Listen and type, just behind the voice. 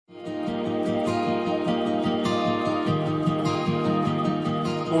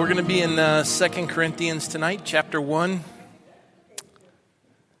We're going to be in 2 Corinthians tonight, chapter 1.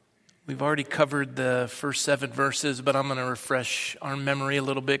 We've already covered the first 7 verses, but I'm going to refresh our memory a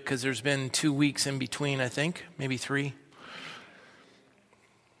little bit because there's been 2 weeks in between, I think, maybe 3.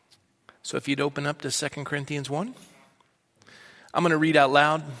 So if you'd open up to 2 Corinthians 1. I'm going to read out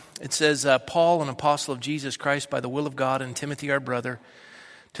loud. It says, Paul, an apostle of Jesus Christ by the will of God, and Timothy, our brother,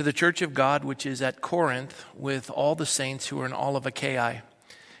 to the church of God which is at Corinth, with all the saints who are in all of Achaia.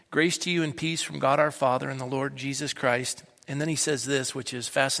 Grace to you and peace from God our Father and the Lord Jesus Christ. And then he says this, which is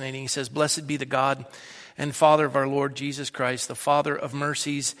fascinating. He says, Blessed be the God and Father of our Lord Jesus Christ, the Father of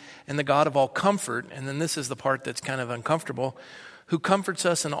mercies and the God of all comfort. And then this is the part that's kind of uncomfortable, who comforts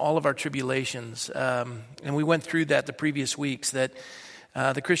us in all of our tribulations. And we went through that the previous weeks, that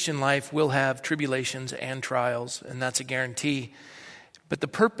the Christian life will have tribulations and trials, and that's a guarantee. But the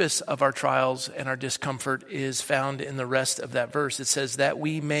purpose of our trials and our discomfort is found in the rest of that verse. It says that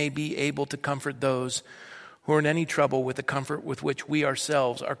we may be able to comfort those who are in any trouble with the comfort with which we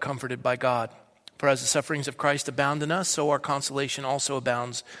ourselves are comforted by God. For as the sufferings of Christ abound in us, so our consolation also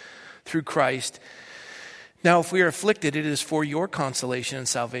abounds through Christ. Now, if we are afflicted, it is for your consolation and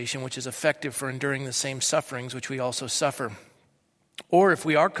salvation, which is effective for enduring the same sufferings which we also suffer. Or if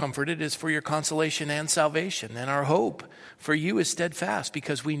we are comforted, it is for your consolation and salvation. And our hope for you is steadfast,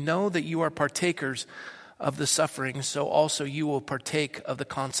 because we know that you are partakers of the suffering, so also you will partake of the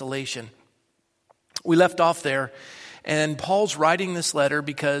consolation. We left off there, and Paul's writing this letter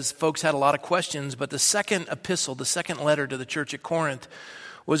because folks had a lot of questions, but the second epistle, the second letter to the church at Corinth,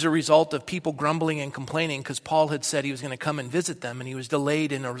 was a result of people grumbling and complaining because Paul had said he was going to come and visit them, and he was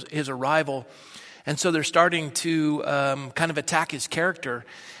delayed in his arrival. And so they're starting to kind of attack his character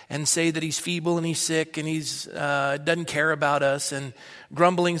and say that he's feeble and he's sick and he's doesn't care about us, and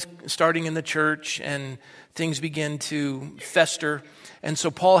grumbling's starting in the church, and things begin to fester. And so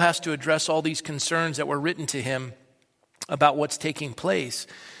Paul has to address all these concerns that were written to him about what's taking place.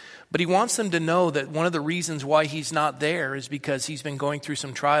 But he wants them to know that one of the reasons why he's not there is because he's been going through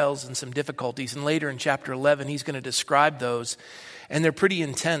some trials and some difficulties. And later in chapter 11, he's going to describe those. And they're pretty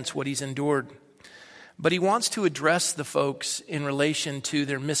intense, what he's endured. But he wants to address the folks in relation to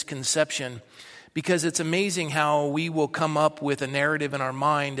their misconception, because it's amazing how we will come up with a narrative in our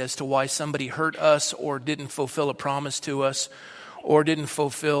mind as to why somebody hurt us or didn't fulfill a promise to us or didn't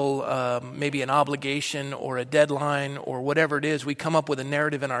fulfill maybe an obligation or a deadline or whatever it is. We come up with a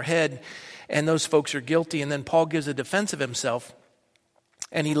narrative in our head, and those folks are guilty. And then Paul gives a defense of himself,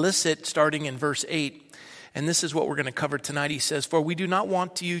 and he lists it starting in verse 8. And this is what we're going to cover tonight. He says, For we do not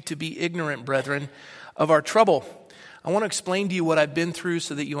want you to be ignorant, brethren, of our trouble. I want to explain to you what I've been through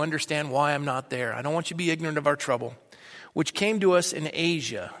so that you understand why I'm not there. I don't want you to be ignorant of our trouble, which came to us in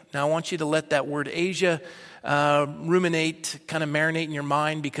Asia. Now I want you to let that word Asia ruminate, kind of marinate in your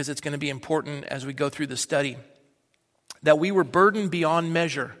mind, because it's going to be important as we go through the study. That we were burdened beyond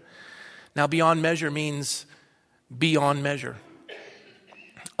measure. Now beyond measure means beyond measure.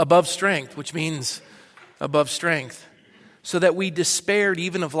 Above strength, which means above strength. So that we despaired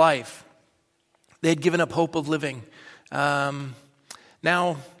even of life. They had given up hope of living.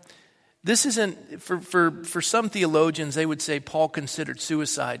 Now, this isn't, for some theologians, they would say Paul considered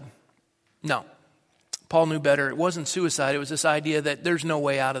suicide. No, Paul knew better. It wasn't suicide. It was this idea that there's no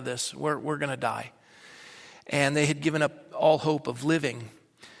way out of this. We're going to die. And they had given up all hope of living.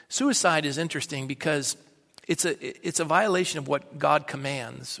 Suicide is interesting because it's a violation of what God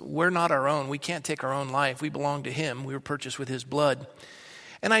commands. We're not our own. We can't take our own life. We belong to Him. We were purchased with His blood.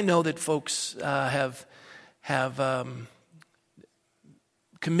 And I know that folks have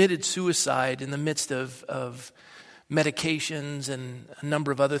committed suicide in the midst of medications and a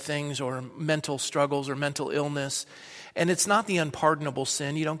number of other things, or mental struggles or mental illness. And it's not the unpardonable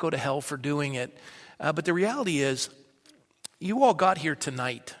sin. You don't go to hell for doing it. But the reality is, you all got here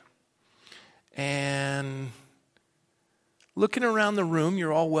tonight. And looking around the room,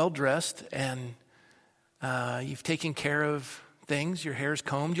 you're all well dressed, and you've taken care of things, your hair's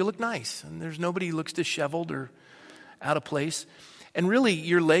combed, you look nice, and there's nobody who looks disheveled or out of place. And really,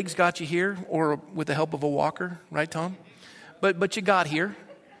 your legs got you here, or with the help of a walker, right, Tom? But you got here,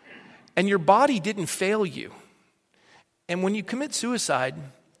 and your body didn't fail you. And when you commit suicide,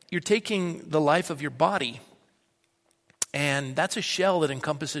 you're taking the life of your body, and that's a shell that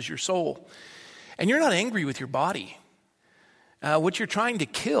encompasses your soul. And you're not angry with your body. What you're trying to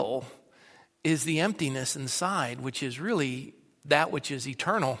kill is the emptiness inside, which is really that which is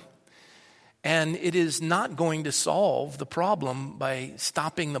eternal. And it is not going to solve the problem by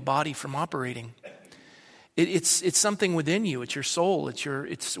stopping the body from operating. It's something within you. It's your soul.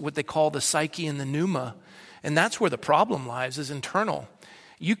 It's what they call the psyche and the pneuma. And that's where the problem lies, is internal.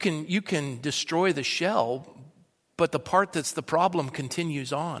 You can destroy the shell, but the part that's the problem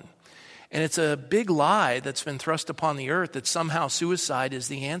continues on. And it's a big lie that's been thrust upon the earth that somehow suicide is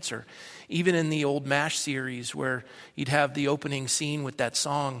the answer. Even in the old MASH series where you'd have the opening scene with that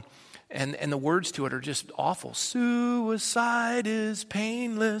song, and the words to it are just awful. Suicide is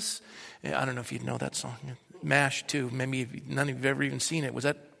painless. I don't know if you'd know that song. MASH too. Maybe none of you have ever even seen it. Was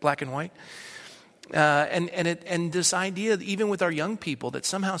that black and white? And this idea, even with our young people, that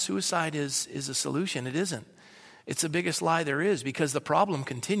somehow suicide is a solution. It isn't. It's the biggest lie there is, because the problem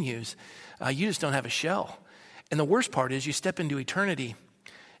continues. You just don't have a shell. And the worst part is you step into eternity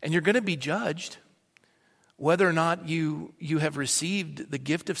and you're going to be judged whether or not you have received the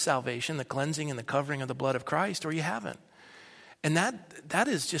gift of salvation, the cleansing and the covering of the blood of Christ, or you haven't. And that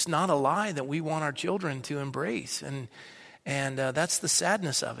is just not a lie that we want our children to embrace. And that's the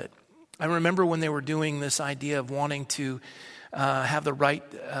sadness of it. I remember when they were doing this idea of wanting to have the right,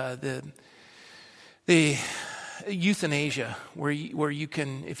 the euthanasia, where you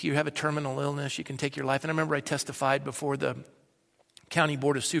can, if you have a terminal illness, you can take your life. And I remember I testified before the county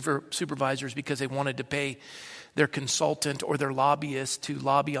board of supervisors because they wanted to pay their consultant or their lobbyist to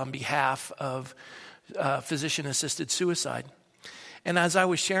lobby on behalf of physician-assisted suicide. And as I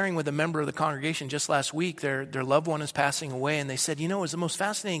was sharing with a member of the congregation just last week, their loved one is passing away, and they said, it was the most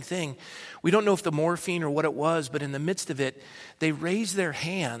fascinating thing. We don't know if the morphine or what it was, but in the midst of it, they raised their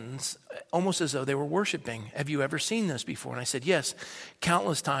hands almost as though they were worshiping. Have you ever seen this before? And I said, yes,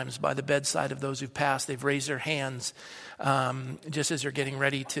 countless times by the bedside of those who've passed, they've raised their hands just as they're getting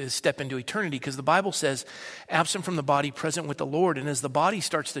ready to step into eternity. Because the Bible says, absent from the body, present with the Lord. And as the body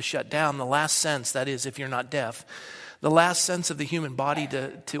starts to shut down, the last sense, that is, if you're not deaf, the last sense of the human body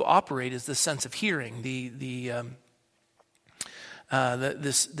to operate is the sense of hearing, this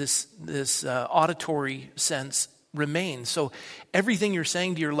auditory sense remains. So everything you're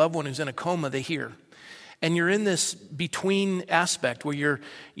saying to your loved one who's in a coma, they hear. And you're in this between aspect where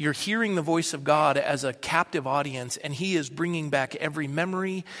you're hearing the voice of God as a captive audience, and he is bringing back every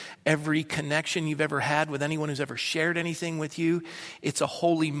memory, every connection you've ever had with anyone who's ever shared anything with you. It's a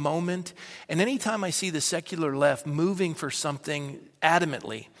holy moment. And anytime I see the secular left moving for something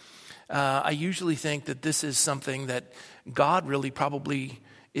adamantly, I usually think that this is something that God really probably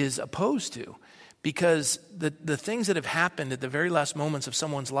is opposed to. Because the things that have happened at the very last moments of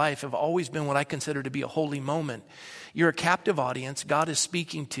someone's life have always been what I consider to be a holy moment. You're a captive audience. God is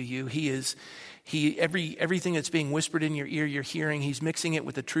speaking to you. Everything that's being whispered in your ear, you're hearing. He's mixing it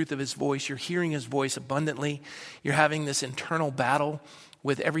with the truth of his voice. You're hearing his voice abundantly. You're having this internal battle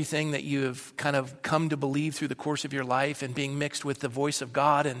with everything that you have kind of come to believe through the course of your life, and being mixed with the voice of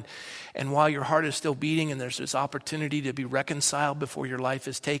God. And while your heart is still beating, and there's this opportunity to be reconciled before your life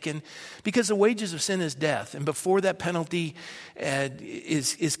is taken, because the wages of sin is death. And before that penalty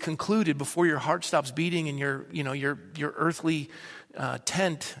is concluded, before your heart stops beating and your earthly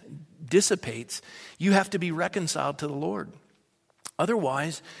tent dissipates, you have to be reconciled to the Lord.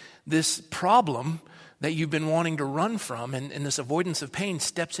 Otherwise, this problem that you've been wanting to run from, and this avoidance of pain,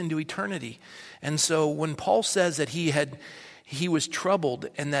 steps into eternity. And so when Paul says that he was troubled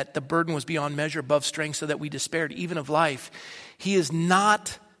and that the burden was beyond measure, above strength, so that we despaired even of life, he is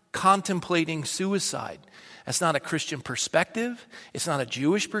not contemplating suicide. That's not a Christian perspective. It's not a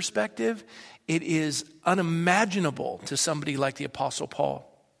Jewish perspective. It is unimaginable to somebody like the Apostle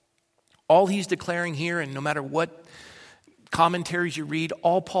Paul. All he's declaring here, and no matter what commentaries you read,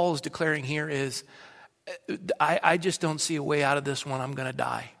 all Paul is declaring here is, I just don't see a way out of this one. I'm going to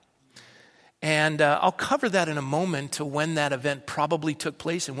die. And I'll cover that in a moment, to when that event probably took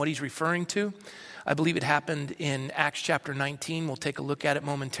place and what he's referring to. I believe it happened in Acts chapter 19. We'll take a look at it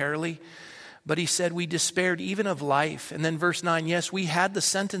momentarily. But he said, we despaired even of life. And then verse 9, yes, we had the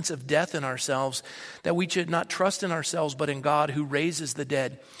sentence of death in ourselves, that we should not trust in ourselves, but in God who raises the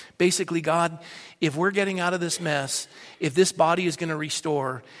dead. Basically, God, if we're getting out of this mess, if this body is going to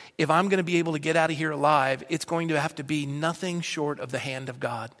restore, if I'm going to be able to get out of here alive, it's going to have to be nothing short of the hand of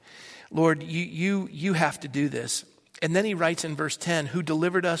God. Lord, you have to do this. And then he writes in verse 10, who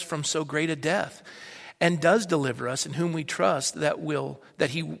delivered us from so great a death, and does deliver us, in whom we trust that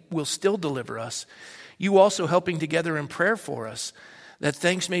he will still deliver us. You also helping together in prayer for us, that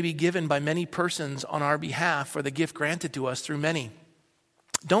thanks may be given by many persons on our behalf for the gift granted to us through many.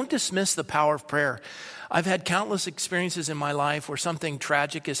 Don't dismiss the power of prayer. I've had countless experiences in my life where something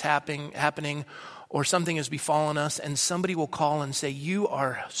tragic is happening, or something has befallen us, and somebody will call and say, you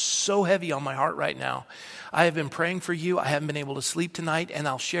are so heavy on my heart right now. I have been praying for you. I haven't been able to sleep tonight, and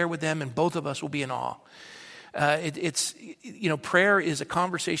I'll share with them, and both of us will be in awe. It's prayer is a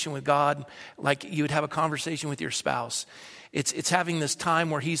conversation with God like you would have a conversation with your spouse. It's having this time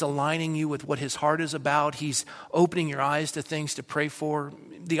where he's aligning you with what his heart is about. He's opening your eyes to things to pray for,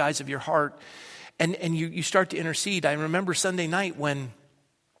 the eyes of your heart. And you start to intercede. I remember Sunday night when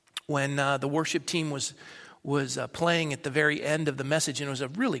the worship team was playing at the very end of the message, and it was a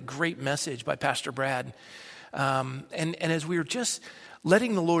really great message by Pastor Brad. And as we were just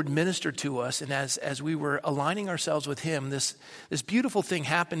letting the Lord minister to us, and as we were aligning ourselves with him, this beautiful thing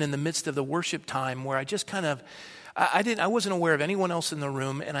happened in the midst of the worship time where I just kind of, I wasn't aware of anyone else in the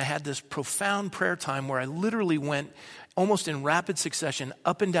room, and I had this profound prayer time where I literally went almost in rapid succession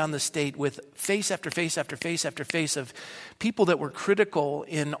up and down the state with face after face after face after face of people that were critical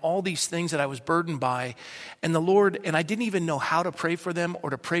in all these things that I was burdened by. And the Lord, and I didn't even know how to pray for them or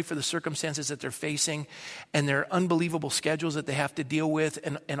to pray for the circumstances that they're facing and their unbelievable schedules that they have to deal with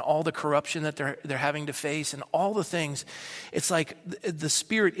and all the corruption that they're having to face and all the things. It's like the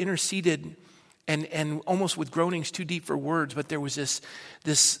Spirit interceded and almost with groanings too deep for words, but there was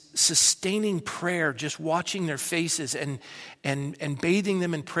this sustaining prayer, just watching their faces and bathing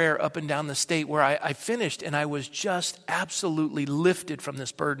them in prayer up and down the state where I finished and I was just absolutely lifted from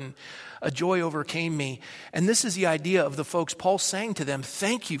this burden. A joy overcame me. And this is the idea of the folks. Paul saying to them,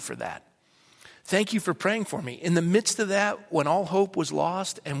 thank you for that. Thank you for praying for me. In the midst of that, when all hope was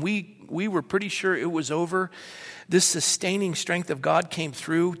lost and we were pretty sure it was over, this sustaining strength of God came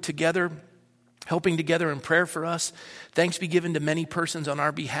through together, helping together in prayer for us. Thanks be given to many persons on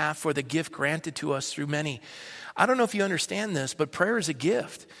our behalf for the gift granted to us through many. I don't know if you understand this, but prayer is a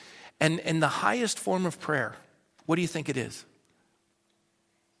gift. And the highest form of prayer, what do you think it is?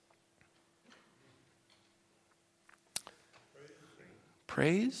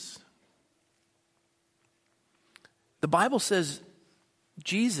 Praise. The Bible says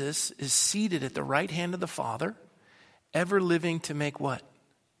Jesus is seated at the right hand of the Father, ever living to make what?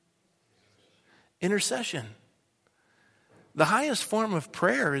 Intercession. The highest form of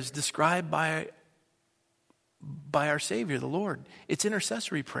prayer is described by our Savior, the Lord. It's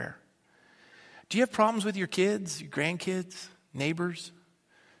intercessory prayer. Do you have problems with your kids, your grandkids, neighbors?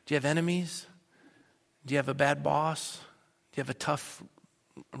 Do you have enemies? Do you have a bad boss? Do you have a tough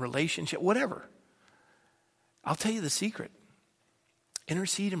relationship? Whatever. I'll tell you the secret.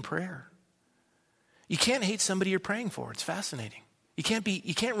 Intercede in prayer. You can't hate somebody you're praying for. It's fascinating. You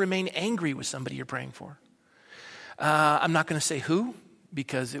can't remain angry with somebody you're praying for. I'm not going to say who,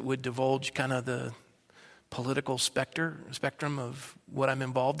 because it would divulge kind of the political spectrum of what I'm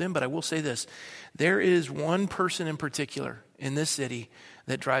involved in. But I will say this. There is one person in particular in this city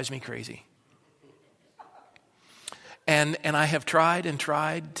that drives me crazy. And I have tried and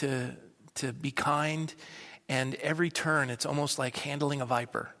tried to be kind, and every turn it's almost like handling a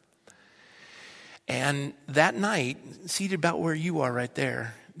viper. And that night, seated about where you are right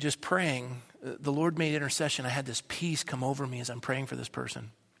there, just praying, the Lord made intercession. I had this peace come over me as I'm praying for this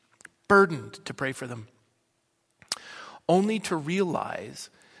person, burdened to pray for them, only to realize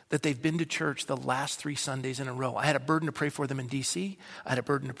that they've been to church the last 3 Sundays in a row. I had a burden to pray for them in D.C. I had a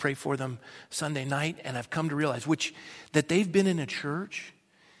burden to pray for them Sunday night, and I've come to realize that they've been in a church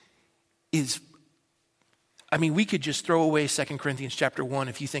is, we could just throw away 2 Corinthians chapter 1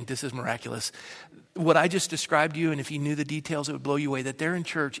 if you think this is miraculous. What I just described to you, and if you knew the details, it would blow you away. That they're in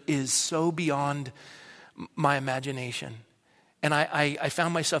church is so beyond my imagination. And I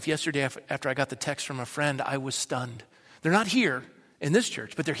found myself yesterday after I got the text from a friend, I was stunned. They're not here in this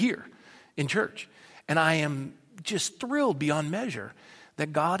church, but they're here in church. And I am just thrilled beyond measure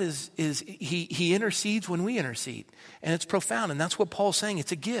that God He intercedes when we intercede. And it's profound. And that's what Paul's saying.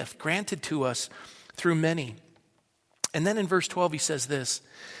 It's a gift granted to us through many. And then in verse 12 he says this,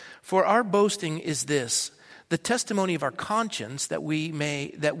 for our boasting is this, the testimony of our conscience that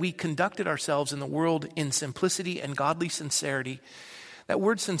we conducted ourselves in the world in simplicity and godly sincerity. That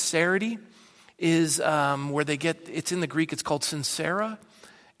word sincerity is where it's in the Greek, it's called sincera,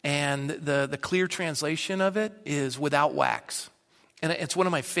 and the clear translation of it is without wax. And it's one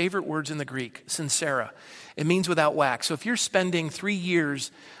of my favorite words in the Greek, sincera. It means without wax. So if you're spending 3 years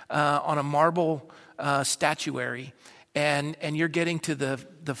on a marble statuary, and you're getting to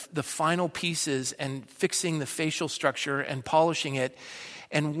the final pieces and fixing the facial structure and polishing it,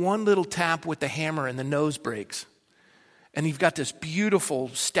 and one little tap with the hammer and the nose breaks. And you've got this beautiful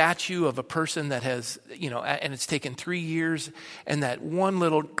statue of a person that has, and it's taken 3 years, and that one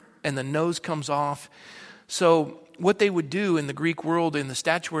little, and the nose comes off. So what they would do in the Greek world, in the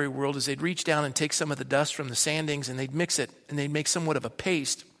statuary world, is they'd reach down and take some of the dust from the sandings and they'd mix it and they'd make somewhat of a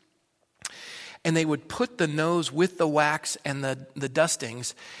paste. And they would put the nose with the wax and the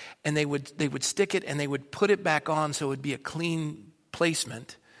dustings, and they would stick it and they would put it back on so it would be a clean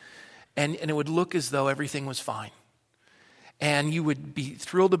placement. And it would look as though everything was fine. And you would be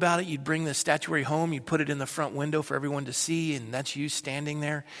thrilled about it. You'd bring the statuary home. You'd put it in the front window for everyone to see. And that's you standing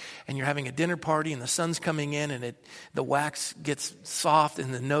there. And you're having a dinner party and the sun's coming in and the wax gets soft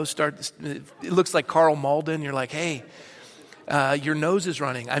and the nose starts. It looks like Carl Malden. You're like, hey, your nose is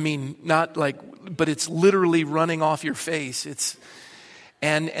running. I mean, not like, but it's literally running off your face.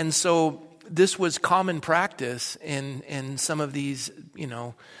 And so this was common practice in some of these,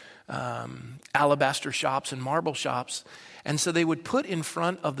 alabaster shops and marble shops. And so they would put in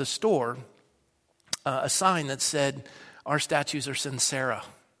front of the store a sign that said, our statues are sincera.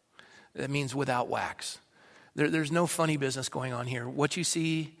 That means without wax. There's no funny business going on here. What you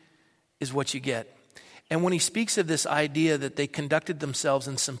see is what you get. And when he speaks of this idea that they conducted themselves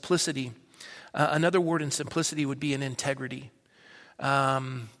in simplicity, another word in simplicity would be in integrity.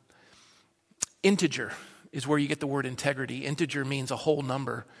 Integer is where you get the word integrity. Integer means a whole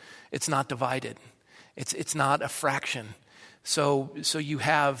number. It's not divided. It's not a fraction. So you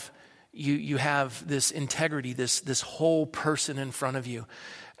have this integrity, this whole person in front of you.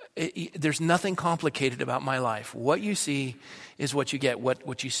 There's nothing complicated about my life. What you see is what you get.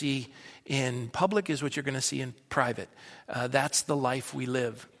 What you see in public is what you're going to see in private. That's the life we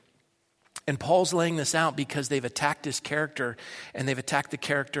live. And Paul's laying this out because they've attacked his character, and they've attacked the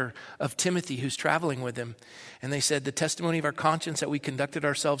character of Timothy, who's traveling with him. And they said, the testimony of our conscience that we conducted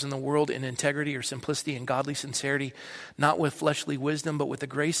ourselves in the world in integrity or simplicity and godly sincerity, not with fleshly wisdom, but with the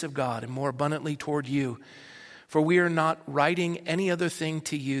grace of God, and more abundantly toward you. For we are not writing any other thing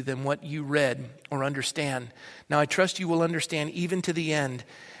to you than what you read or understand. Now I trust you will understand even to the end,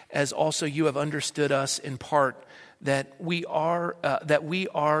 as also you have understood us in part, that we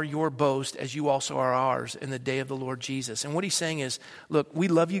are your boast, as you also are ours in the day of the Lord Jesus. And what he's saying is, look, we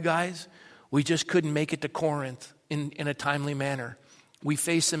love you guys. We just couldn't make it to Corinth in a timely manner. We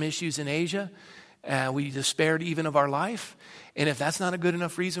faced some issues in Asia. We despaired even of our life. And if that's not a good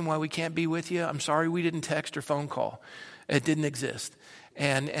enough reason why we can't be with you, I'm sorry we didn't text or phone call. It didn't exist.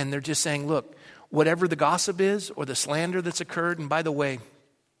 And they're just saying, look, whatever the gossip is or the slander that's occurred, and by the way,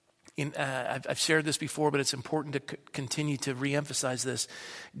 I've shared this before, but it's important to continue to reemphasize this.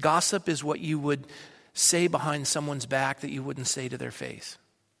 Gossip is what you would say behind someone's back that you wouldn't say to their face.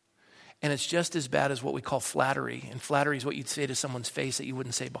 And it's just as bad as what we call flattery. And flattery is what you'd say to someone's face that you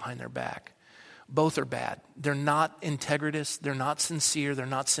wouldn't say behind their back. Both are bad. They're not integritous. They're not sincere. They're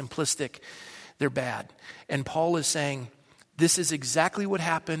not simplistic. They're bad. And Paul is saying, this is exactly what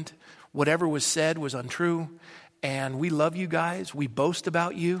happened. Whatever was said was untrue. And we love you guys, we boast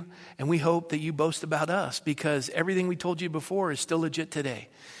about you, and we hope that you boast about us, because everything we told you before is still legit today.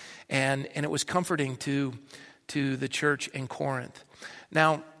 And it was comforting to the church in Corinth.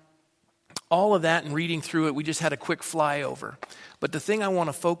 Now, all of that and reading through it, we just had a quick flyover. But the thing I want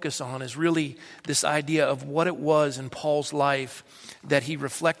to focus on is really this idea of what it was in Paul's life that he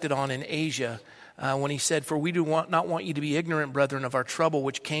reflected on in Asia when he said, for we do not want you to be ignorant, brethren, of our trouble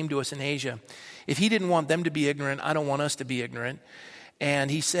which came to us in Asia. If he didn't want them to be ignorant, I don't want us to be ignorant.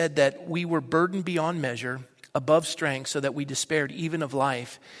 And he said that we were burdened beyond measure, above strength, so that we despaired even of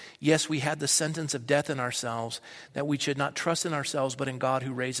life. Yes, we had the sentence of death in ourselves, that we should not trust in ourselves, but in God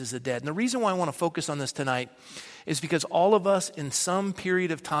who raises the dead. And the reason why I want to focus on this tonight is because all of us in some period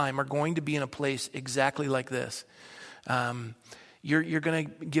of time are going to be in a place exactly like this. You're going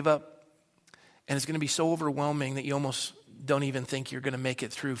to give up, and it's going to be so overwhelming that you almost don't even think you're going to make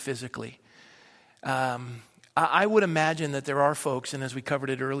it through physically. I would imagine that there are folks, and as we covered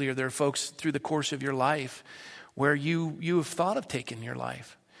it earlier, there are folks through the course of your life where you have thought of taking your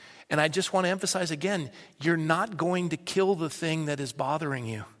life. And I just want to emphasize again, you're not going to kill the thing that is bothering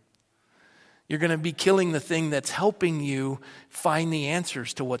you. You're going to be killing the thing that's helping you find the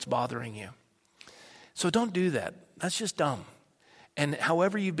answers to what's bothering you. So don't do that. That's just dumb. And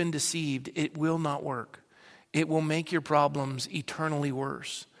however you've been deceived, it will not work. It will make your problems eternally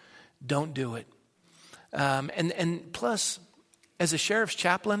worse. Don't do it. And plus, as a sheriff's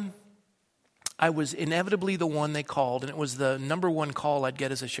chaplain, I was inevitably the one they called, and it was the number one call I'd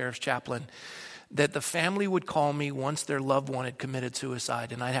get as a sheriff's chaplain, that the family would call me once their loved one had committed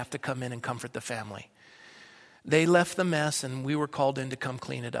suicide, and I'd have to come in and comfort the family. They left the mess, and we were called in to come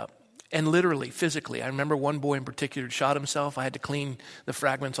clean it up. And literally, physically, I remember one boy in particular who shot himself. I had to clean the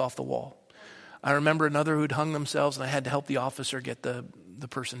fragments off the wall. I remember another who'd hung themselves, and I had to help the officer get the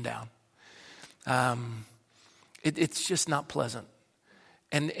person down. It's just not pleasant.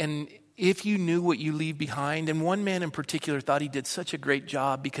 And if you knew what you leave behind, and one man in particular thought he did such a great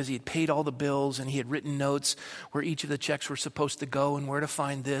job because he had paid all the bills and he had written notes where each of the checks were supposed to go and where to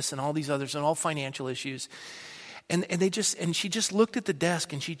find this and all these others and all financial issues. And she just looked at the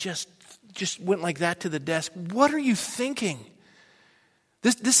desk and she just went like that to the desk. What are you thinking?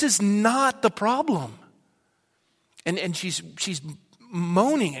 This is not the problem. And she's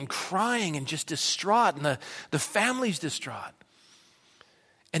moaning and crying and just distraught, and the family's distraught.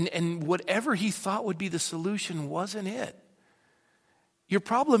 And whatever he thought would be the solution wasn't it. Your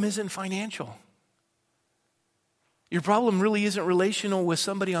problem isn't financial. Your problem really isn't relational with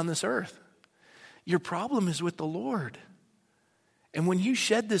somebody on this earth. Your problem is with the Lord. And when you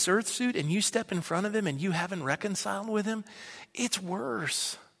shed this earth suit and you step in front of him and you haven't reconciled with him, it's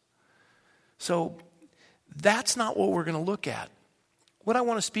worse. So that's not what we're going to look at. What I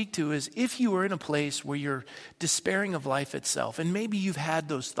want to speak to is if you are in a place where you're despairing of life itself, and maybe you've had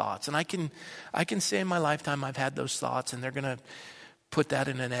those thoughts, and I can say in my lifetime I've had those thoughts, and they're going to put that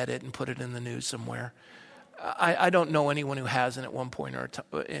in an edit and put it in the news somewhere. I don't know anyone who hasn't at one point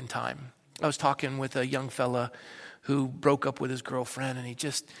in time. I was talking with a young fella who broke up with his girlfriend, and he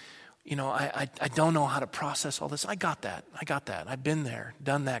just, I don't know how to process all this. I got that. I've been there,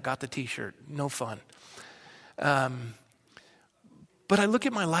 done that, got the t-shirt. No fun. But I look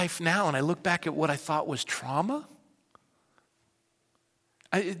at my life now and I look back at what I thought was trauma.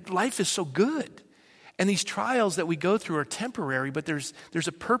 Life is so good. And these trials that we go through are temporary, but there's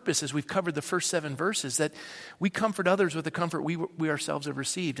a purpose, as we've covered the first 7 verses, that we comfort others with the comfort we ourselves have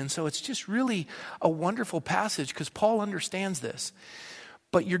received. And so it's just really a wonderful passage because Paul understands this.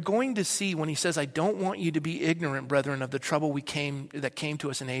 But you're going to see when he says, I don't want you to be ignorant, brethren, of the trouble that came to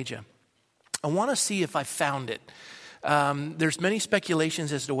us in Asia. I want to see if I found it. There's many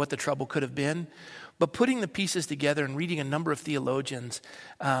speculations as to what the trouble could have been, but putting the pieces together and reading a number of theologians,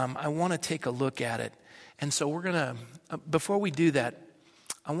 I want to take a look at it. And so we're going to, before we do that,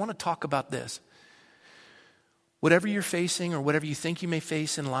 I want to talk about this. Whatever you're facing or whatever you think you may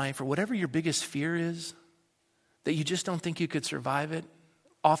face in life or whatever your biggest fear is, that you just don't think you could survive it,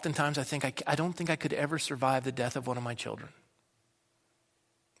 oftentimes I don't think I could ever survive the death of one of my children.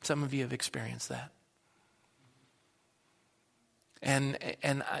 Some of you have experienced that. And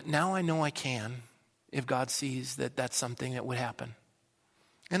now I know I can if God sees that that's something that would happen.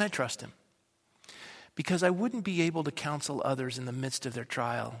 And I trust him. Because I wouldn't be able to counsel others in the midst of their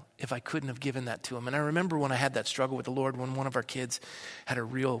trial if I couldn't have given that to them. And I remember when I had that struggle with the Lord, when one of our kids had a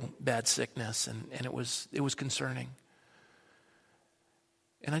real bad sickness, and it was concerning.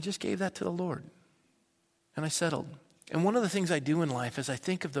 And I just gave that to the Lord. And I settled. And one of the things I do in life is I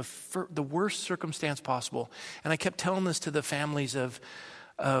think of the worst circumstance possible. And I kept telling this to the families of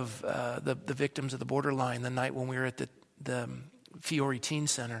the victims of the borderline the night when we were at the Fiore Teen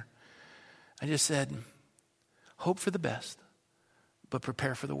Center. I just said, hope for the best, but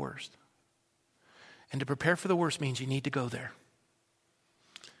prepare for the worst. And to prepare for the worst means you need to go there.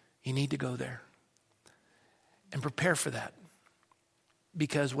 You need to go there. And prepare for that.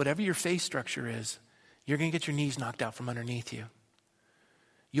 Because whatever your faith structure is, you're going to get your knees knocked out from underneath you.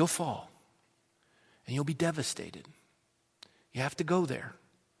 You'll fall. And you'll be devastated. You have to go there.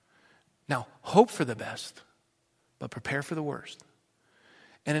 Now, hope for the best, but prepare for the worst.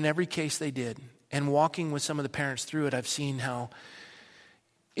 And in every case they did. And walking with some of the parents through it, I've seen how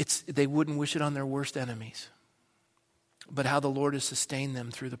they wouldn't wish it on their worst enemies. But how the Lord has sustained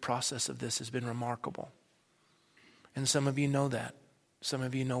them through the process of this has been remarkable. And some of you know that. Some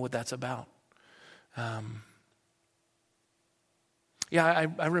of you know what that's about. I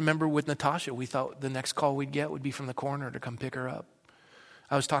remember with Natasha, we thought the next call we'd get would be from the coroner to come pick her up.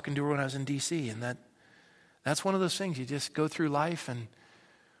 I was talking to her when I was in D.C., and that's one of those things. You just go through life, and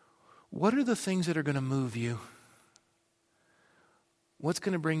what are the things that are going to move you? What's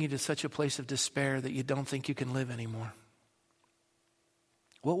going to bring you to such a place of despair that you don't think you can live anymore?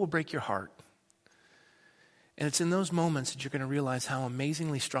 What will break your heart? And it's in those moments that you're going to realize how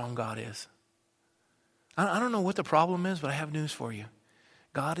amazingly strong God is. I don't know what the problem is, but I have news for you.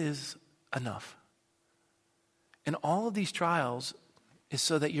 God is enough. And all of these trials is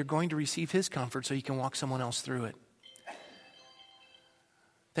so that you're going to receive his comfort so you can walk someone else through it.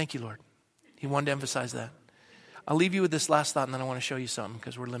 Thank you, Lord. He wanted to emphasize that. I'll leave you with this last thought, and then I want to show you something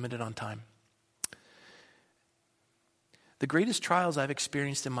because we're limited on time. The greatest trials I've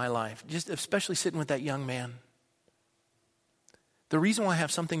experienced in my life, just especially sitting with that young man, the reason why I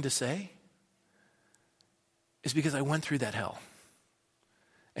have something to say is because I went through that hell.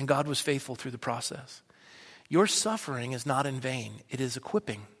 And God was faithful through the process. Your suffering is not in vain. It is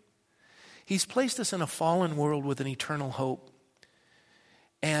equipping. He's placed us in a fallen world with an eternal hope.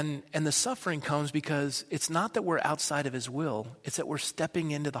 And the suffering comes because it's not that we're outside of his will. It's that we're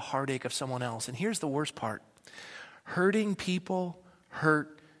stepping into the heartache of someone else. And here's the worst part. Hurting people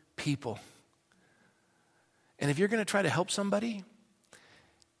hurt people. And if you're going to try to help somebody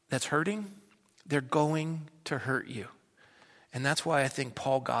that's hurting, they're going to hurt you. And that's why I think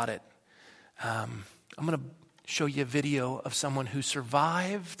Paul got it. I'm going to show you a video of someone who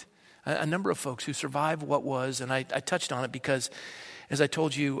survived, a number of folks who survived what was, and I touched on it because, as I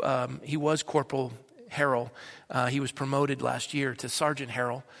told you, he was Corporal Harrell. He was promoted last year to Sergeant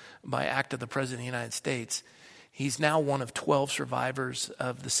Harrell by act of the President of the United States. He's now one of 12 survivors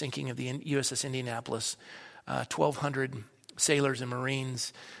of the sinking of the USS Indianapolis. 1,200 sailors and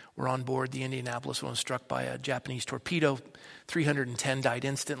Marines were on board the Indianapolis when it was struck by a Japanese torpedo. 310 died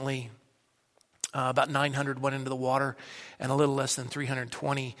instantly. About 900 went into the water, and a little less than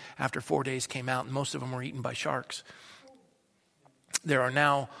 320 after 4 days came out, and most of them were eaten by sharks. There are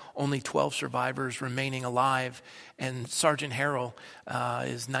now only 12 survivors remaining alive, and Sergeant Harrell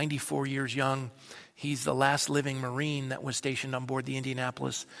is 94 years young. He's the last living Marine that was stationed on board the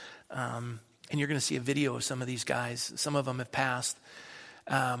Indianapolis, and you're going to see a video of some of these guys. Some of them have passed.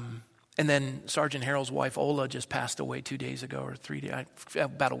 And then Sergeant Harrell's wife, Ola, just passed away 2 days ago, or 3 days,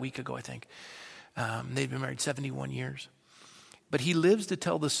 about a week ago, I think. They've been married 71 years. But he lives to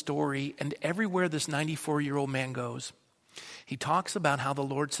tell the story, and everywhere this 94-year-old man goes, he talks about how the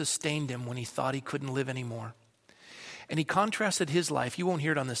Lord sustained him when he thought he couldn't live anymore. And he contrasted his life, you won't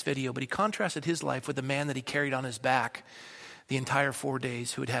hear it on this video, but he contrasted his life with the man that he carried on his back the entire 4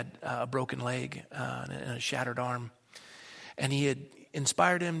 days, who had had a broken leg and a shattered arm. And he had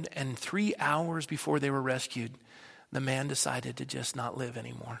inspired him, and 3 hours before they were rescued, the man decided to just not live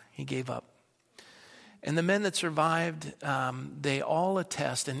anymore. He gave up. And the men that survived, they all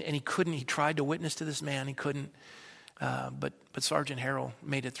attest, and he couldn't, he tried to witness to this man, he couldn't, but Sergeant Harrell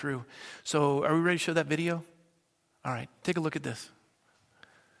made it through. So are we ready to show that video? All right, take a look at this.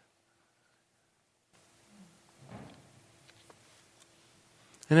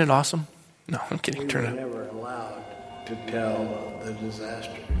 Isn't it awesome? No, I'm kidding. Turn it. We were never allowed to tell the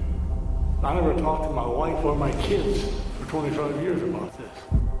disaster. I never talked to my wife or my kids for 25 years about this.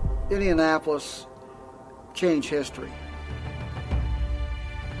 Indianapolis changed history.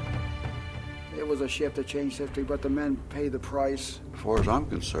 It was a ship that changed history, but the men paid the price. As far as I'm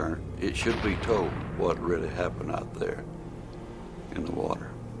concerned, it should be told what really happened out there in the water.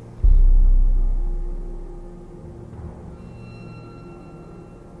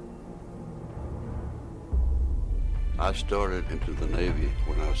 I started into the Navy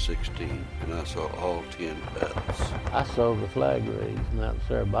when I was 16, and I saw all 10 battles. I saw the flag raised out in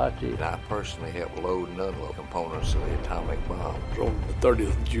Suribachi. I personally helped load and unload components of the atomic bomb. On the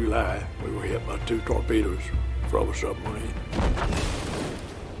 30th of July, we were hit by 2 torpedoes from a submarine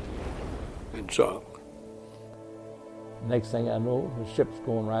and sunk. Next thing I know, the ship's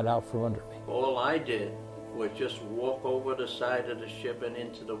going right out from under me. All I did was just walk over the side of the ship and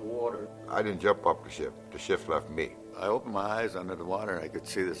into the water. I didn't jump off the ship. The ship left me. I opened my eyes under the water and I could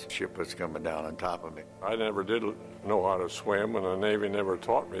see this ship was coming down on top of me. I never did know how to swim, and the Navy never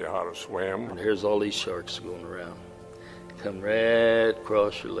taught me how to swim. And here's all these sharks going around. Come right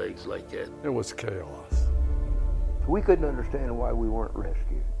across your legs like that. It was chaos. We couldn't understand why we weren't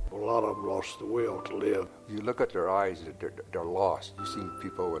rescued. A lot of them lost the will to live. You look at their eyes, they're lost. You see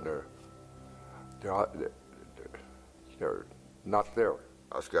people when they're not there.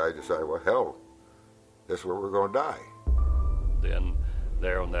 Us guys decided, well, hell, this is where we're going to die. Then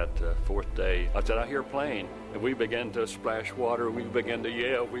there on that fourth day, I said, I hear a plane. And we began to splash water. We began to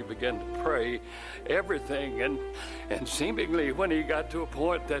yell. We began to pray. Everything. And seemingly when he got to a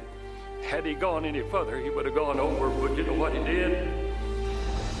point that had he gone any further, he would have gone over. But you know what he did?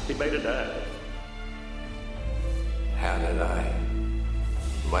 He made a dive. How did I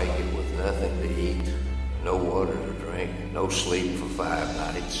make it with nothing to eat, no water to drink, no sleep for 5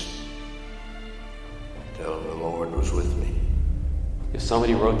 nights? Telling the Lord was with me. If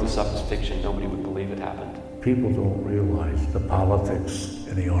somebody wrote this up as fiction, nobody would believe it happened. People don't realize the politics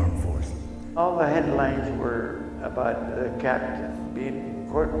in the armed forces. All the headlines were about the captain being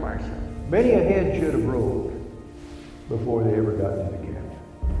court-martialed. Many a head should have rolled before they ever got to the captain.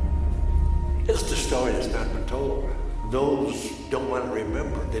 It's the story that's not been told. Those don't want to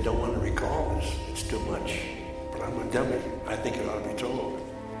remember. They don't want to recall. It's too much. But I'm going to tell you, I think it ought to be told.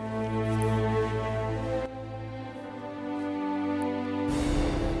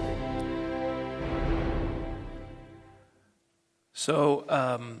 So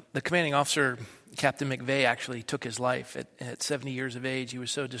the commanding officer, Captain McVeigh, actually took his life at 70 years of age. He was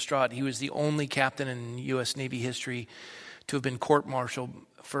so distraught. He was the only captain in U.S. Navy history to have been court-martialed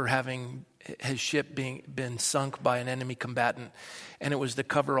for having his ship been sunk by an enemy combatant. And it was to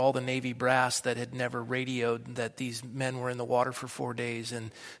cover all the Navy brass that had never radioed that these men were in the water for 4 days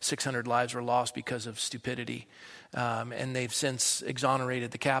and 600 lives were lost because of stupidity. And they've since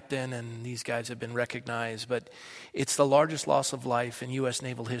exonerated the captain, and these guys have been recognized. But it's the largest loss of life in U.S.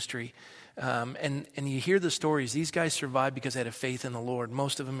 naval history. And you hear the stories. These guys survived because they had a faith in the Lord.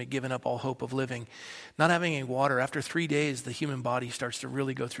 Most of them had given up all hope of living. Not having any water, after 3 days, the human body starts to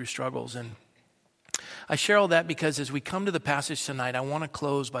really go through struggles. And I share all that because as we come to the passage tonight, I want to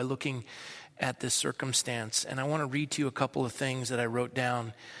close by looking at this circumstance. And I want to read to you a couple of things that I wrote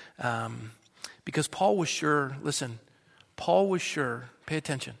down. Because Paul was sure, listen, Paul was sure, pay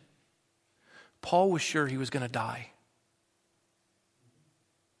attention. Paul was sure he was going to die.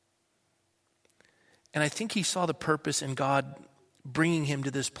 And I think he saw the purpose in God bringing him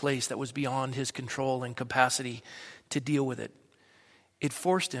to this place that was beyond his control and capacity to deal with it. It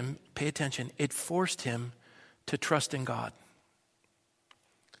forced him, pay attention, it forced him to trust in God.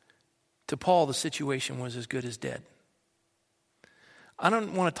 To Paul, the situation was as good as dead. I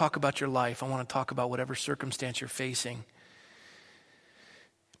don't want to talk about your life. I want to talk about whatever circumstance you're facing.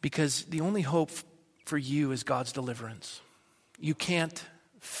 Because the only hope for you is God's deliverance. You can't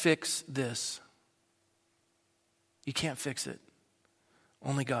fix this. You can't fix it.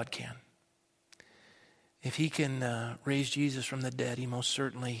 Only God can. If he can raise Jesus from the dead, he most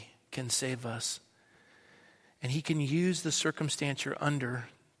certainly can save us. And he can use the circumstance you're under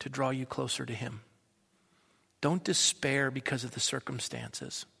to draw you closer to him. Don't despair because of the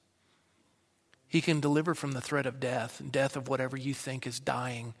circumstances. He can deliver from the threat of death, and death of whatever you think is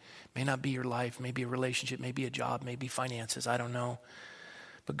dying. May not be your life, maybe a relationship, maybe a job, maybe finances, I don't know.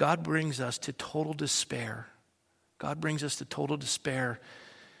 But God brings us to total despair. God brings us to total despair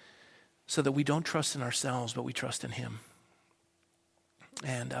so that we don't trust in ourselves, but we trust in him.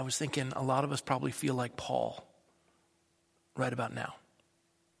 And I was thinking a lot of us probably feel like Paul right about now.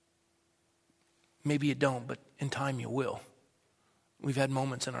 Maybe you don't, but in time you will. We've had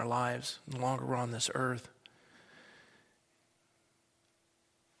moments in our lives, the longer we're on this earth.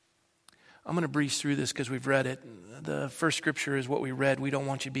 I'm going to breeze through this because we've read it. The first scripture is what we read. We don't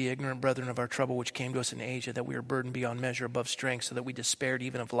want you to be ignorant, brethren, of our trouble which came to us in Asia, that we are burdened beyond measure above strength, so that we despaired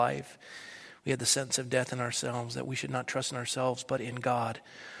even of life. We had the sentence of death in ourselves, that we should not trust in ourselves, but in God,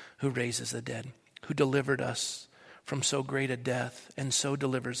 who raises the dead, who delivered us from so great a death, and so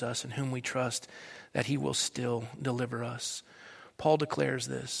delivers us, in whom we trust that he will still deliver us. Paul declares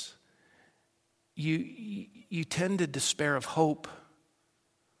this. You tend to despair of hope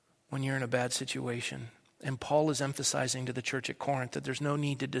when you're in a bad situation. And Paul is emphasizing to the church at Corinth that there's no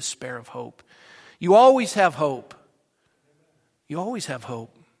need to despair of hope. You always have hope. You always have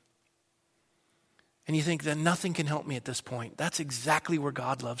hope. And you think that nothing can help me at this point. That's exactly where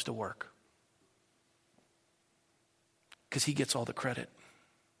God loves to work. Because he gets all the credit.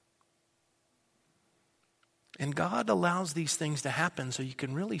 And God allows these things to happen so you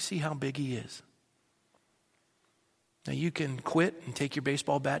can really see how big he is. Now you can quit and take your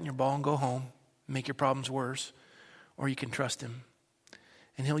baseball bat and your ball and go home, and make your problems worse, or you can trust him.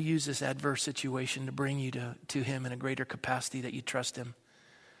 And he'll use this adverse situation to bring you to him in a greater capacity that you trust him.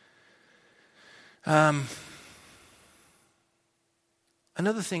 Another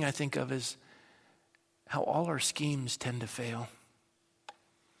thing I think of is how all our schemes tend to fail.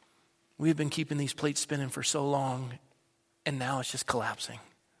 We've been keeping these plates spinning for so long, and now it's just collapsing.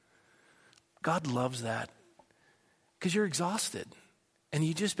 God loves that. Because you're exhausted and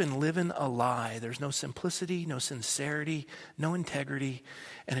you've just been living a lie. There's no simplicity, no sincerity, no integrity,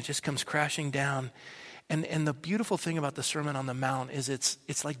 and it just comes crashing down. And the beautiful thing about the Sermon on the Mount is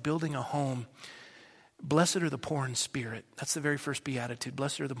it's like building a home. Blessed are the poor in spirit. That's the very first beatitude.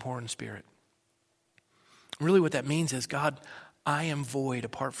 Blessed are the poor in spirit. Really what that means is, God, I am void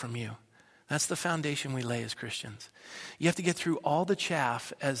apart from you. That's the foundation we lay as Christians. You have to get through all the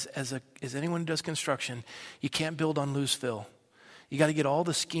chaff as anyone who does construction. You can't build on loose fill. You got to get all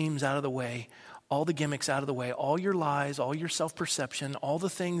the schemes out of the way, all the gimmicks out of the way, all your lies, all your self-perception, all the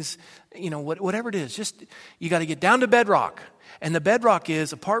things, whatever it is. Just, you got to get down to bedrock. And the bedrock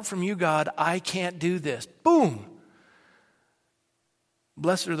is, apart from you, God, I can't do this. Boom.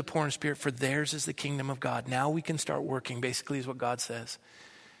 Blessed are the poor in spirit, for theirs is the kingdom of God. Now we can start working, basically, is what God says.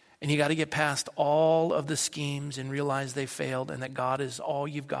 And you got to get past all of the schemes and realize they failed and that God is all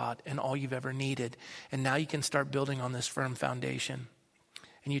you've got and all you've ever needed. And now you can start building on this firm foundation.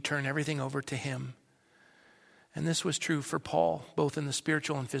 And you turn everything over to him. And this was true for Paul, both in the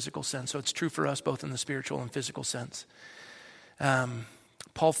spiritual and physical sense. So it's true for us both in the spiritual and physical sense.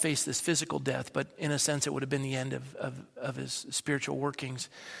 Paul faced this physical death, but in a sense it would have been the end of his spiritual workings.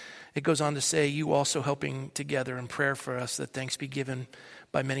 It goes on to say, you also helping together in prayer for us, that thanks be given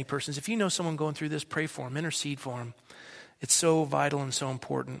by many persons. If you know someone going through this, pray for them, intercede for them. It's so vital and so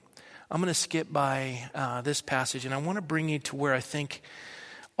important. I'm going to skip by this passage, and I want to bring you to where I think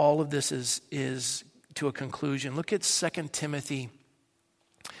all of this is to a conclusion. Look at 2 Timothy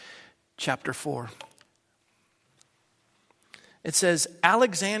chapter 4. It says,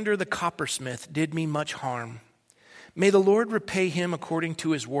 Alexander the coppersmith did me much harm. May the Lord repay him according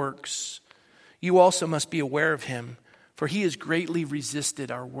to his works. You also must be aware of him, for he has greatly resisted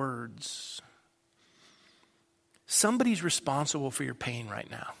our words. Somebody's responsible for your pain right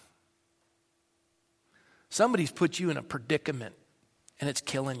now. Somebody's put you in a predicament, and it's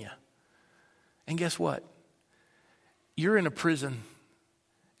killing you. And guess what? You're in a prison,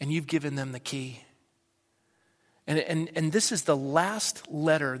 and you've given them the key. And this is the last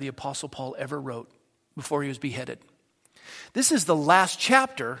letter the Apostle Paul ever wrote before he was beheaded. This is the last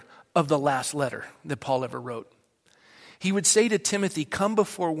chapter of the last letter that Paul ever wrote. He would say to Timothy, come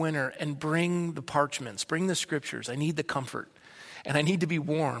before winter and bring the parchments, bring the scriptures. I need the comfort, and I need to be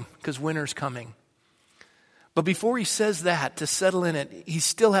warm because winter's coming. But before he says that, to settle in it, he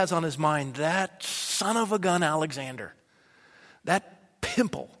still has on his mind that son of a gun Alexander. That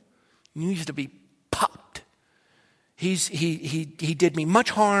pimple needs to be popped. He did me much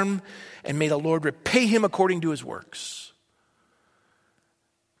harm, and may the Lord repay him according to his works.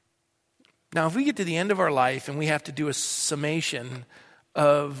 Now, if we get to the end of our life and we have to do a summation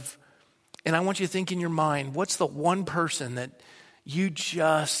of, and I want you to think in your mind, what's the one person that you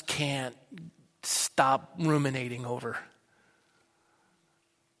just can't stop ruminating over?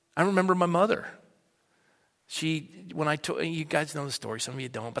 I remember my mother. You guys know the story, some of you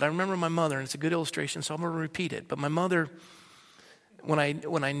don't, but I remember my mother, and it's a good illustration, so I'm going to repeat it. But my mother, when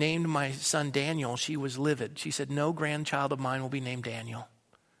I named my son Daniel, she was livid. She said, no grandchild of mine will be named Daniel.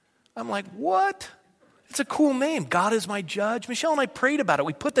 I'm like, what? It's a cool name. God is my judge. Michelle and I prayed about it.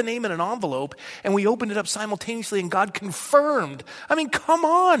 We put the name in an envelope and we opened it up simultaneously, and God confirmed. I mean, come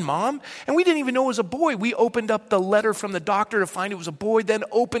on, Mom. And we didn't even know it was a boy. We opened up the letter from the doctor to find it was a boy, then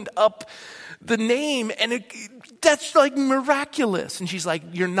opened up the name, and that's like miraculous. And she's like,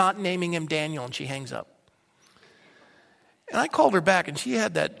 you're not naming him Daniel. And she hangs up. And I called her back, and she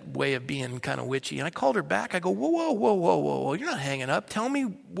had that way of being kind of witchy. And I called her back. I go, whoa. You're not hanging up. Tell me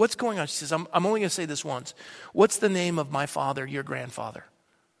what's going on. She says, I'm only going to say this once. What's the name of my father, your grandfather?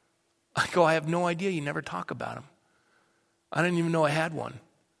 I go, I have no idea. You never talk about him. I didn't even know I had one.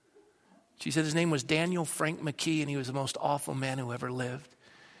 She said his name was Daniel Frank McKee, and he was the most awful man who ever lived.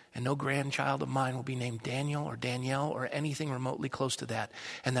 And no grandchild of mine will be named Daniel or Danielle or anything remotely close to that.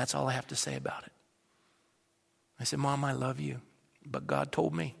 And that's all I have to say about it. I said, Mom, I love you, but God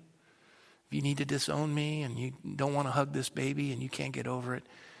told me, if you need to disown me and you don't want to hug this baby and you can't get over it,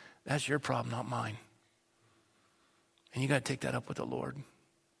 that's your problem, not mine. And you got to take that up with the Lord.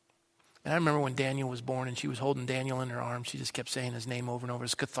 And I remember when Daniel was born and she was holding Daniel in her arms, she just kept saying his name over and over. It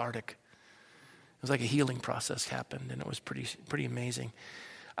was cathartic. It was like a healing process happened, and it was pretty amazing.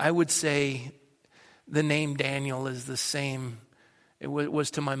 I would say the name Daniel is the same. It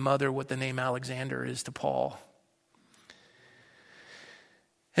was to my mother what the name Alexander is to Paul.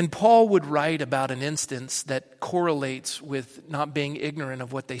 And Paul would write about an instance that correlates with not being ignorant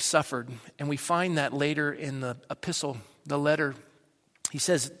of what they suffered. And we find that later in the epistle, the letter. He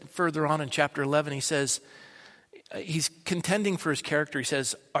says further on in chapter 11, he says, he's contending for his character. He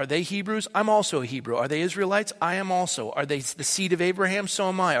says, are they Hebrews? I'm also a Hebrew. Are they Israelites? I am also. Are they the seed of Abraham? So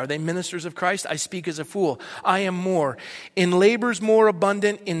am I. Are they ministers of Christ? I speak as a fool. I am more. In labors more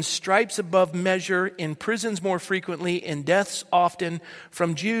abundant, in stripes above measure, in prisons more frequently, in deaths often.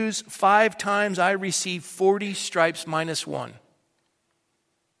 From Jews 5 times I received 40 stripes minus 1.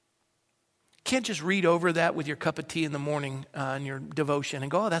 Can't just read over that with your cup of tea in the morning in your devotion and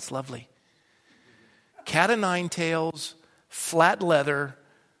go, oh, that's lovely. Cat o' nine tails, flat leather,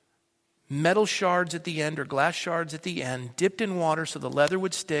 metal shards at the end or glass shards at the end, dipped in water so the leather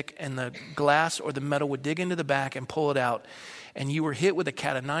would stick and the glass or the metal would dig into the back and pull it out. And you were hit with a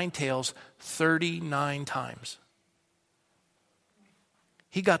cat o' nine tails 39 times.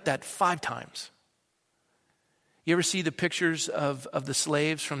 He got that 5 times. You ever see the pictures of the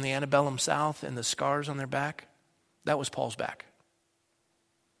slaves from the antebellum South and the scars on their back? That was Paul's back.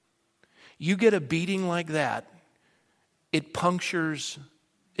 You get a beating like that, it punctures,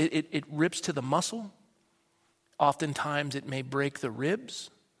 it rips to the muscle. Oftentimes it may break the ribs.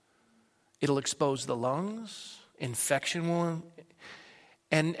 It'll expose the lungs. Infection will.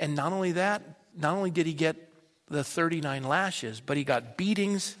 And not only that, not only did he get the 39 lashes, but he got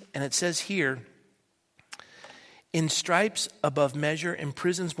beatings, and it says here, in stripes above measure, in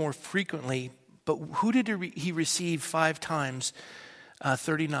prisons more frequently. But who did he receive 5 times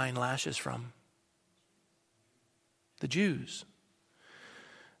 39 lashes from? The Jews.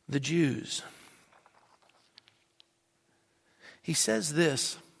 The Jews. He says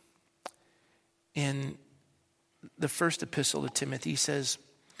this in the first epistle to Timothy. He says,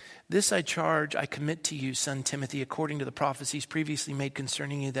 this I charge, I commit to you, son Timothy, according to the prophecies previously made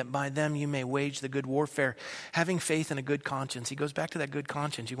concerning you, that by them you may wage the good warfare, having faith and a good conscience. He goes back to that good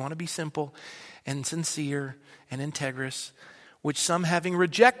conscience. You want to be simple and sincere and integrous, which some having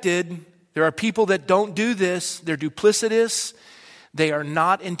rejected. There are people that don't do this. They're duplicitous. They are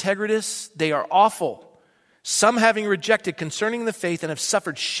not integritous. They are awful. Some having rejected concerning the faith and have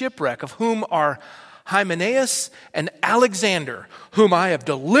suffered shipwreck, of whom are Hymenaeus and Alexander, whom I have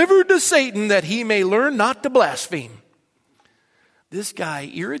delivered to Satan that he may learn not to blaspheme. This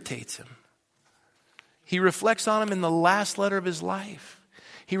guy irritates him. He reflects on him in the last letter of his life.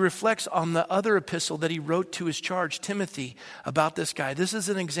 He reflects on the other epistle that he wrote to his charge, Timothy, about this guy. This is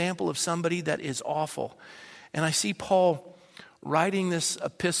an example of somebody that is awful. And I see Paul writing this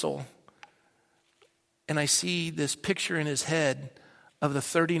epistle, and I see this picture in his head of the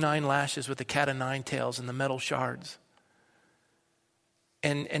 39 lashes with the cat o' nine tails and the metal shards.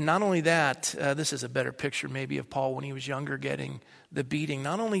 And not only that, this is a better picture maybe of Paul when he was younger getting the beating.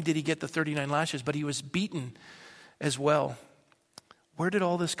 Not only did he get the 39 lashes, but he was beaten as well. Where did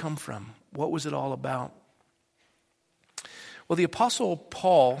all this come from? What was it all about? Well, the Apostle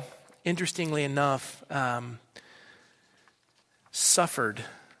Paul, interestingly enough, suffered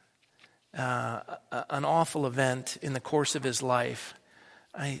an awful event in the course of his life.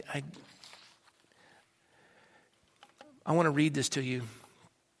 I want to read this to you.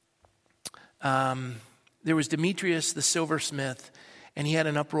 There was Demetrius the silversmith, and he had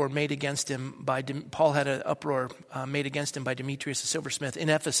an uproar made against him by Paul had an uproar made against him by Demetrius the silversmith in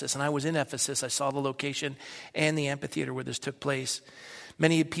Ephesus. And I was in Ephesus. I saw the location and the amphitheater where this took place.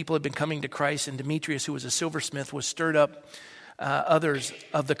 Many people had been coming to Christ, and Demetrius, who was a silversmith, was stirred up others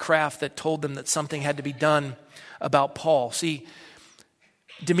of the craft that told them that something had to be done about Paul. See,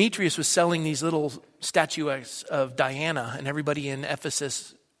 Demetrius was selling these little statues of Diana, and everybody in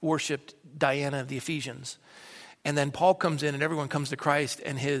Ephesus worshipped Diana of the Ephesians. And then Paul comes in and everyone comes to Christ,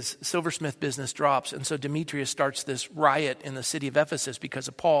 and his silversmith business drops. And so Demetrius starts this riot in the city of Ephesus because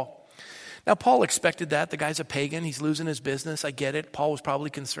of Paul. Now, Paul expected that. The guy's a pagan. He's losing his business. I get it. Paul was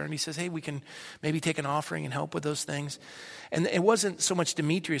probably concerned. He says, hey, we can maybe take an offering and help with those things. And it wasn't so much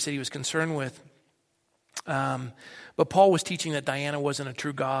Demetrius that he was concerned with. But Paul was teaching that Diana wasn't a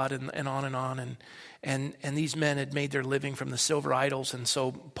true god, and on and on. And these men had made their living from the silver idols. And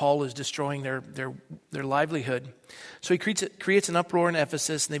so Paul is destroying their livelihood. So he creates an uproar in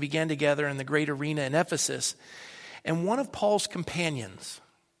Ephesus, and they began to gather in the great arena in Ephesus. And one of Paul's companions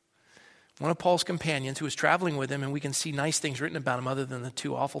who was traveling with him, and we can see nice things written about him other than the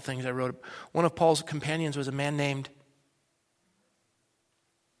 2 awful things I wrote. One of Paul's companions was a man named,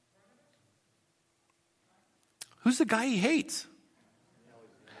 who's the guy he hates?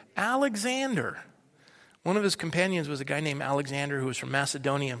 Alexander. One of his companions was a guy named Alexander who was from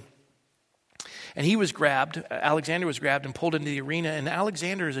Macedonia. And Alexander was grabbed and pulled into the arena. And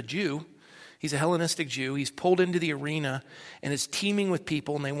Alexander is a Jew. He's a Hellenistic Jew. He's pulled into the arena, and it's teeming with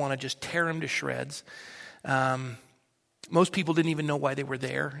people, and they want to just tear him to shreds. Most people didn't even know why they were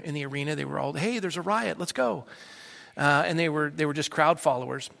there in the arena. They were all, hey, there's a riot, let's go. And they were just crowd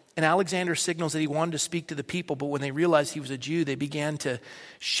followers. And Alexander signals that he wanted to speak to the people, but when they realized he was a Jew, they began to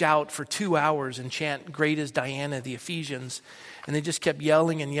shout for 2 hours and chant, great is Diana of the Ephesians. And they just kept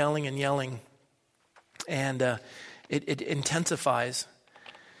yelling and yelling and yelling. And it intensifies.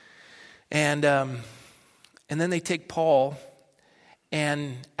 And then they take Paul,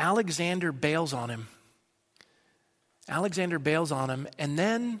 and Alexander bails on him. And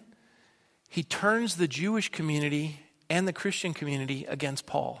then he turns the Jewish community and the Christian community against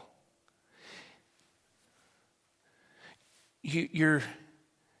Paul. You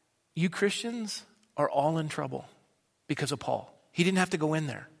Christians are all in trouble because of Paul. He didn't have to go in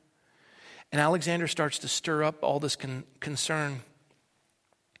there. And Alexander starts to stir up all this concern.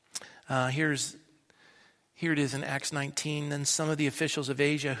 Here it is in Acts 19. Then some of the officials of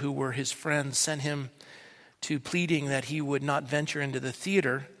Asia who were his friends sent him to pleading that he would not venture into the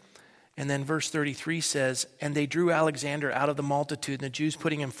theater. And then verse 33 says, and they drew Alexander out of the multitude, and the Jews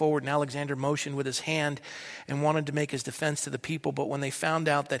putting him forward, and Alexander motioned with his hand and wanted to make his defense to the people. But when they found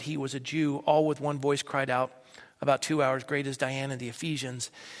out that he was a Jew, all with one voice cried out about 2 hours, great is Diana of the Ephesians.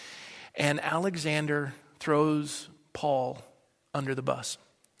 And Alexander throws Paul under the bus.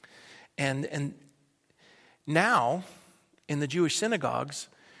 And now, in the Jewish synagogues,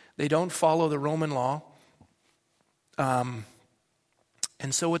 they don't follow the Roman law. And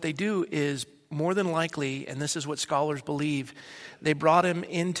so what they do is, more than likely, and this is what scholars believe, they brought him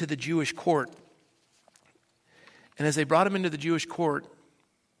into the Jewish court. And as they brought him into the Jewish court,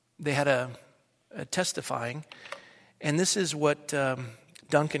 they had a testifying. And this is what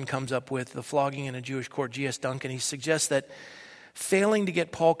Duncan comes up with, the flogging in a Jewish court, G.S. Duncan. He suggests that failing to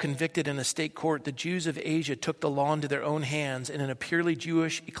get Paul convicted in a state court, the Jews of Asia took the law into their own hands and in a purely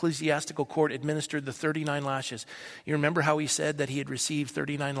Jewish ecclesiastical court administered the 39 lashes. You remember how he said that he had received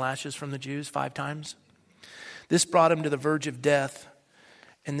 39 lashes from the Jews 5 times? This brought him to the verge of death,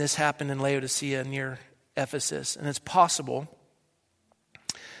 and this happened in Laodicea near Ephesus. And it's possible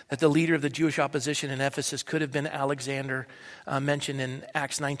that the leader of the Jewish opposition in Ephesus could have been Alexander, mentioned in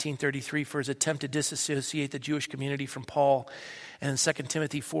Acts 19:33 for his attempt to disassociate the Jewish community from Paul, and in 2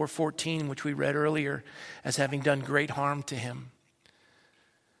 Timothy 4:14, which we read earlier, as having done great harm to him.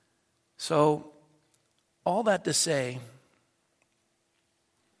 So, all that to say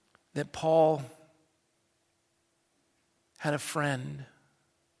that Paul had a friend.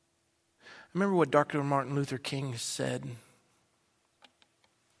 I remember what Dr. Martin Luther King said.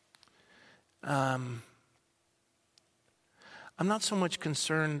 I'm not so much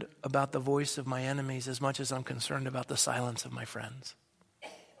concerned about the voice of my enemies as much as I'm concerned about the silence of my friends.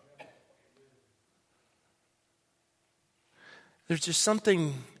 There's just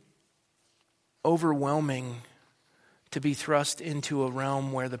something overwhelming to be thrust into a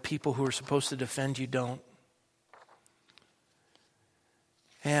realm where the people who are supposed to defend you don't.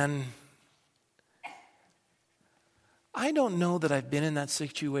 And I don't know that I've been in that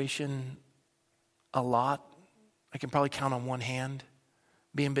situation a lot. I can probably count on one hand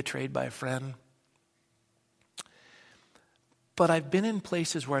being betrayed by a friend. But I've been in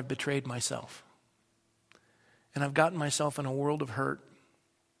places where I've betrayed myself. And I've gotten myself in a world of hurt.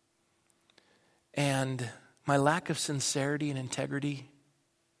 And my lack of sincerity and integrity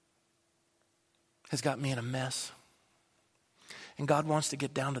has got me in a mess. And God wants to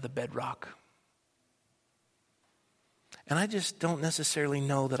get down to the bedrock. And I just don't necessarily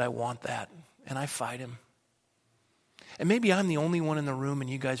know that I want that. And I fight him. And maybe I'm the only one in the room and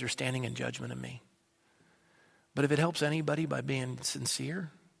you guys are standing in judgment of me. But if it helps anybody by being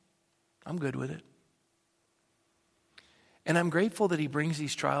sincere, I'm good with it. And I'm grateful that he brings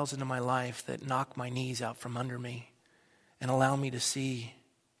these trials into my life that knock my knees out from under me and allow me to see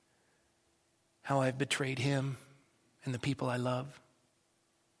how I've betrayed him and the people I love.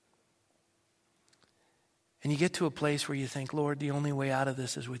 And you get to a place where you think, Lord, the only way out of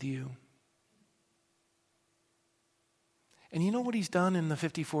this is with you. And you know what he's done in the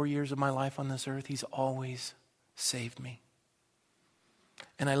 54 years of my life on this earth? He's always saved me.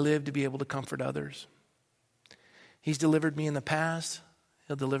 And I live to be able to comfort others. He's delivered me in the past.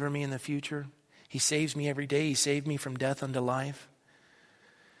 He'll deliver me in the future. He saves me every day. He saved me from death unto life.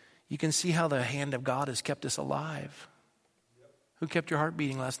 You can see how the hand of God has kept us alive. Who kept your heart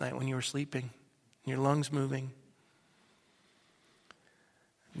beating last night when you were sleeping? Your lungs moving?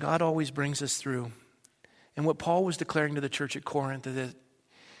 God always brings us through. And what Paul was declaring to the church at Corinth is that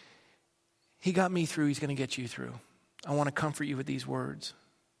he got me through, he's going to get you through. I want to comfort you with these words.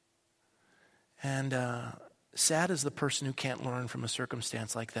 And sad is the person who can't learn from a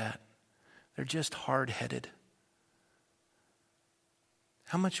circumstance like that. They're just hard-headed.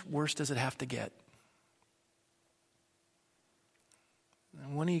 How much worse does it have to get?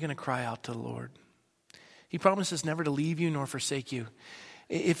 And when are you going to cry out to the Lord? He promises never to leave you nor forsake you.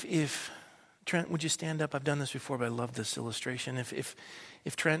 If Trent, would you stand up? I've done this before, but I love this illustration. If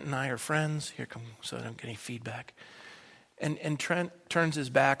Trent and I are friends, here come so I don't get any feedback. And Trent turns his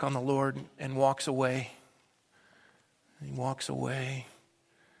back on the Lord and walks away. He walks away.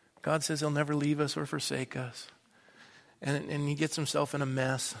 God says he'll never leave us or forsake us. And he gets himself in a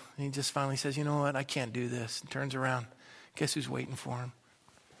mess. And he just finally says, you know what? I can't do this. And turns around. Guess who's waiting for him?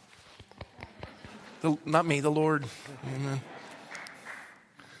 Not me, the Lord. Amen.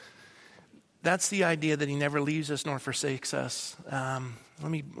 That's the idea that he never leaves us nor forsakes us. Let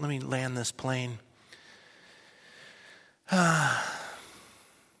me land this plane.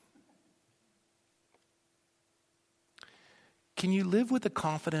 Can you live with the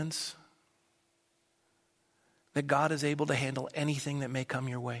confidence that God is able to handle anything that may come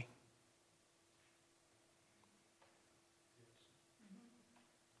your way?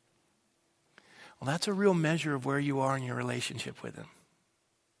 Well, that's a real measure of where you are in your relationship with him.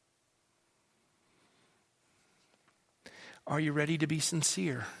 Are you ready to be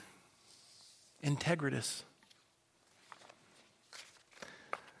sincere? integritus.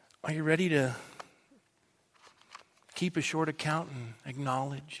 Are you ready to keep a short account and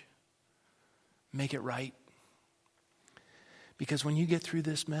acknowledge, make it right? Because when you get through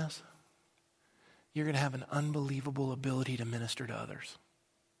this mess, you're going to have an unbelievable ability to minister to others.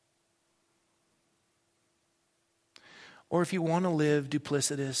 Or if you want to live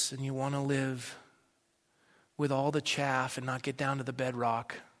duplicitous and you want to live with all the chaff and not get down to the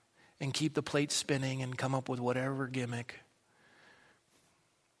bedrock and keep the plate spinning and come up with whatever gimmick,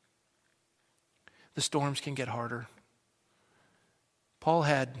 the storms can get harder. Paul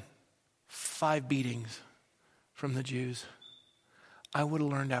had 5 beatings from the Jews. I would have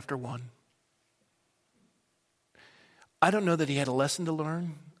learned after 1. I don't know that he had a lesson to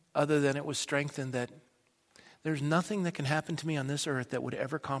learn other than it was strengthened that there's nothing that can happen to me on this earth that would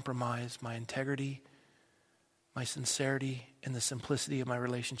ever compromise my integrity, my sincerity, and the simplicity of my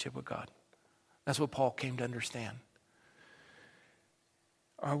relationship with God. That's what Paul came to understand.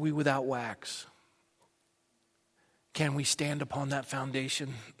 Are we without wax? Can we stand upon that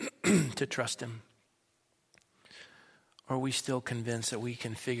foundation to trust him? Or are we still convinced that we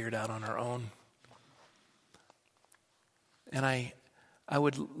can figure it out on our own? And I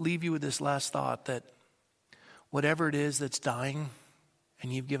would leave you with this last thought that whatever it is that's dying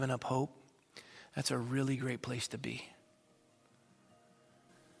and you've given up hope, that's a really great place to be.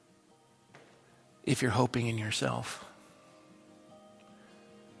 If you're hoping in yourself.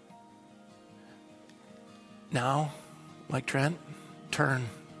 Now, like Trent, turn,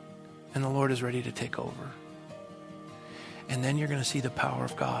 and the Lord is ready to take over. And then you're going to see the power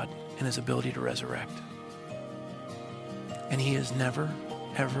of God and his ability to resurrect. And he has never,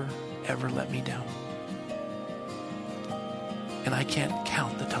 ever, ever let me down. And I can't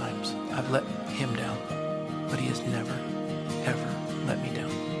count the times I've let him down, but he has never, ever let me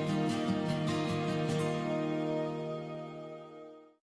down.